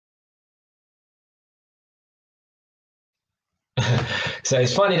So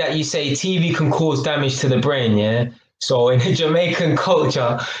it's funny that you say TV can cause damage to the brain, yeah? So in the Jamaican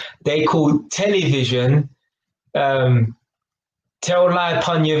culture, they call television tell lie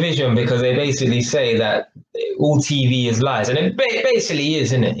upon your vision, because they basically say that all TV is lies. And it basically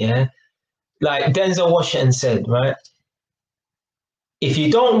is, isn't it? Yeah. Like Denzel Washington said, right? If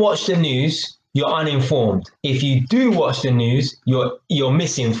you don't watch the news, you're uninformed. If you do watch the news, you're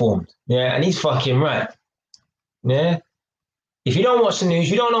misinformed. Yeah. And he's fucking right. Yeah. If you don't watch the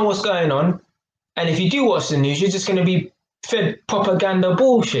news, you don't know what's going on. And if you do watch the news, you're just going to be fed propaganda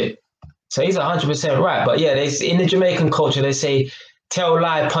bullshit. So he's 100% right. But yeah, in the Jamaican culture, they say, tell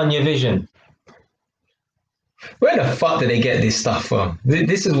lie upon your vision. Where the fuck do they get this stuff from?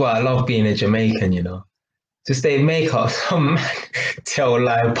 This is why I love being a Jamaican, you know. Just they make up some tell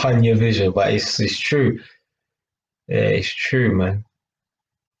lie upon your vision, but it's true. Yeah, it's true, man.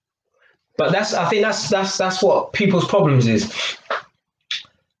 But I think that's what people's problems is.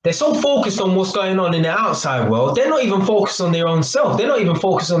 They're so focused on what's going on in the outside world, they're not even focused on their own self. They're not even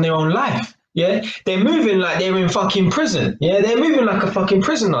focused on their own life. Yeah, they're moving like they're in fucking prison. Yeah, they're moving like a fucking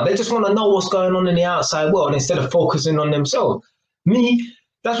prisoner. They just want to know what's going on in the outside world instead of focusing on themselves.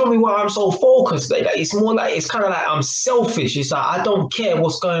 That's probably why I'm so focused. Like, it's more like, it's kind of like I'm selfish. It's like I don't care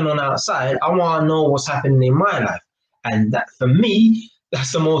what's going on outside. I want to know what's happening in my life. And that, for me,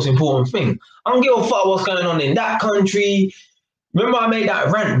 that's the most important thing. I don't give a fuck what's going on in that country. Remember I made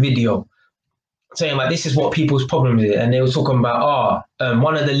that rant video saying like, this is what people's problems is. And they were talking about,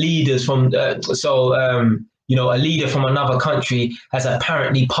 one of the leaders from, a leader from another country has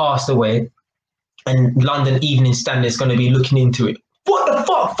apparently passed away, and London Evening Standard is going to be looking into it. What the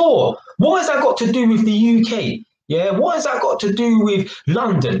fuck for? What has that got to do with the UK? Yeah, what has that got to do with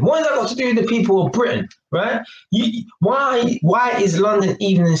London? What has that got to do with the people of Britain, right? Why is London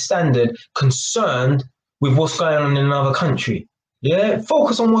Evening Standard concerned with what's going on in another country? Yeah,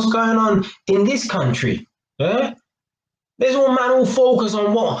 focus on what's going on in this country. Yeah, there's all focus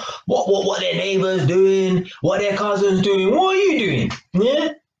on what their neighbors doing, what their cousins doing. What are you doing? Yeah,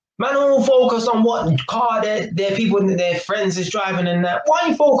 man, all focus on what car their people, their friends is driving and that. Why are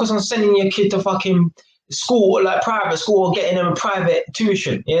you focus on sending your kid to fucking school, like private school, or getting them a private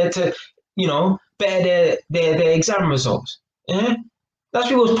tuition? Yeah, to better their exam results. Yeah, that's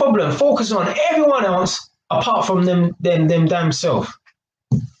people's problem. Focus on everyone else apart from them damn self.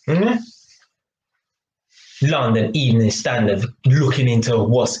 Mm-hmm. London Evening Standard looking into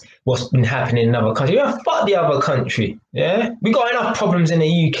what's been happening in other countries. Yeah, fuck the other country. Yeah, we got enough problems in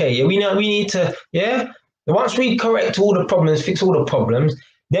the UK. Yeah, we need to. Yeah, once we correct all the problems, fix all the problems,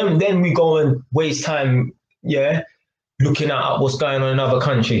 then we go and waste time. Yeah, looking at what's going on in other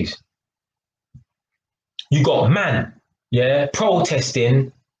countries. You got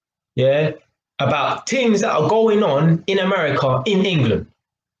protesting. Yeah. About things that are going on in America, in England.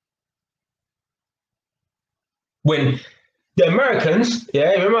 When the Americans,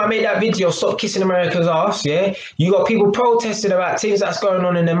 remember I made that video, Stop Kissing America's Ass, you got people protesting about things that's going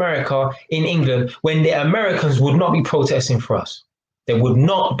on in America, in England, when the Americans would not be protesting for us. They would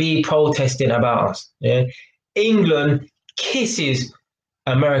not be protesting about us. Yeah, England kisses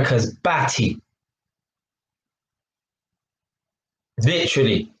America's batty.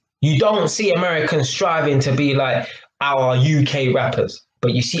 Literally. You don't see Americans striving to be like our UK rappers,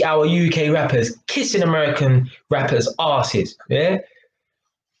 but you see our UK rappers kissing American rappers' asses. Yeah.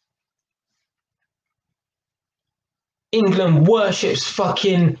 England worships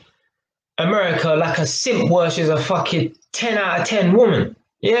fucking America like a simp worships a fucking 10 out of 10 woman.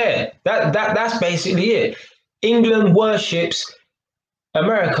 Yeah, that's basically it. England worships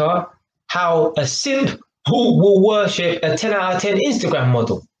America how a simp will worship a 10 out of 10 Instagram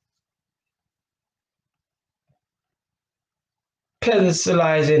model.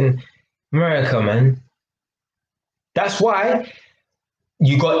 Pedestalizing America, man. That's why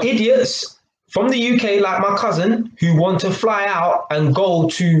you got idiots from the UK like my cousin who want to fly out and go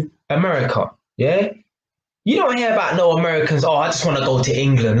to America. Yeah, you don't hear about no Americans. Oh, I just want to go to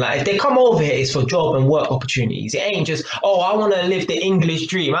England. Like if they come over here, it's for job and work opportunities. It ain't just I want to live the English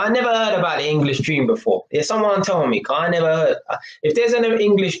dream. I never heard about the English dream before. Yeah, someone tell me. Cause I never heard. If there's an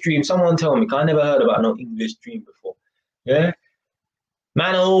English dream, someone tell me. Cause I never heard about no English dream before. Yeah.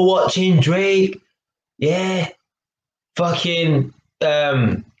 Man, all watching Drake, yeah, fucking,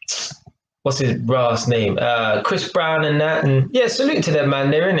 what's his brass name? Chris Brown and that, and yeah, salute to them, man,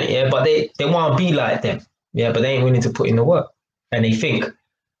 they're in it, yeah, but they want to be like them, yeah, but they ain't willing to put in the work, and they think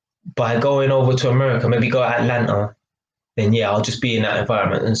by going over to America, maybe go to Atlanta, then yeah, I'll just be in that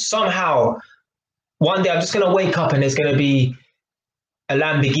environment, and somehow, one day I'm just going to wake up and there's going to be a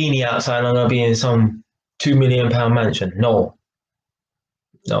Lamborghini outside and I'm going to be in some £2 million mansion. No.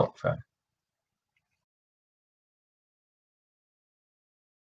 No, fam.